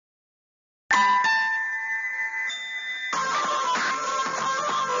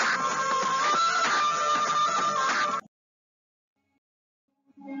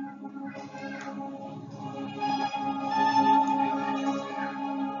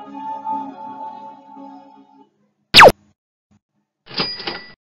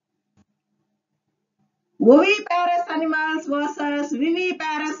Oviparous animals versus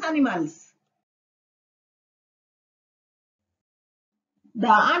viviparous animals.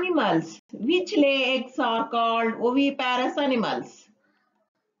 The animals which lay eggs are called oviparous animals.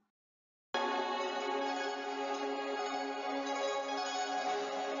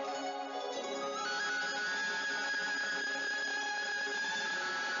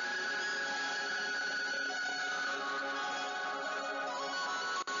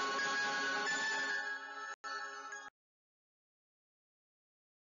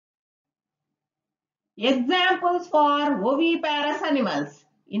 Examples for oviparous animals: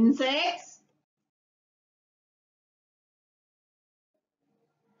 insects,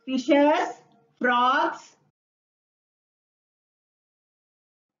 fishes, frogs,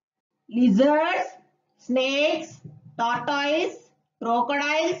 lizards, snakes, tortoise,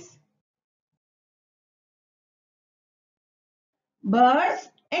 crocodiles, birds,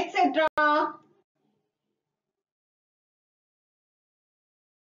 etc.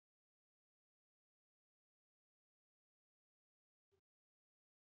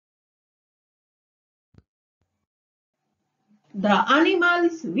 The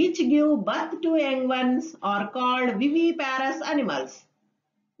animals which give birth to young ones are called viviparous animals.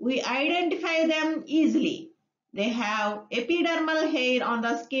 We identify them easily. They have epidermal hair on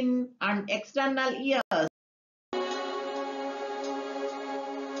the skin and external ears.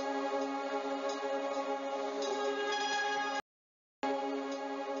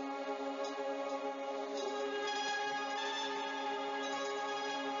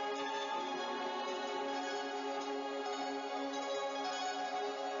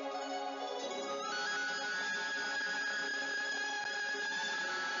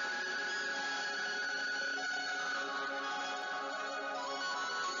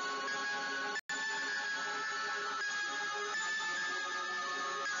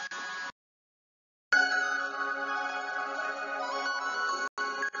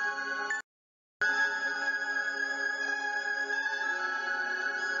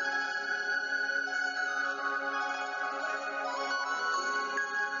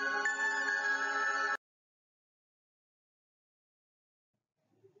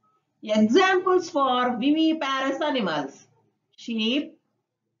 Examples for viviparous animals: sheep,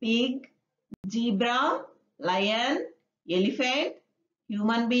 pig, zebra, lion, elephant,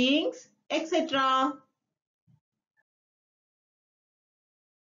 human beings, etc.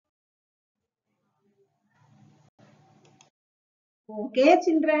 Okay,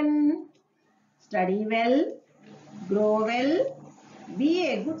 children, study well, grow well, be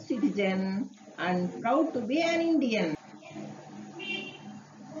a good citizen, and proud to be an Indian.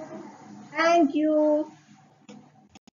 Thank you.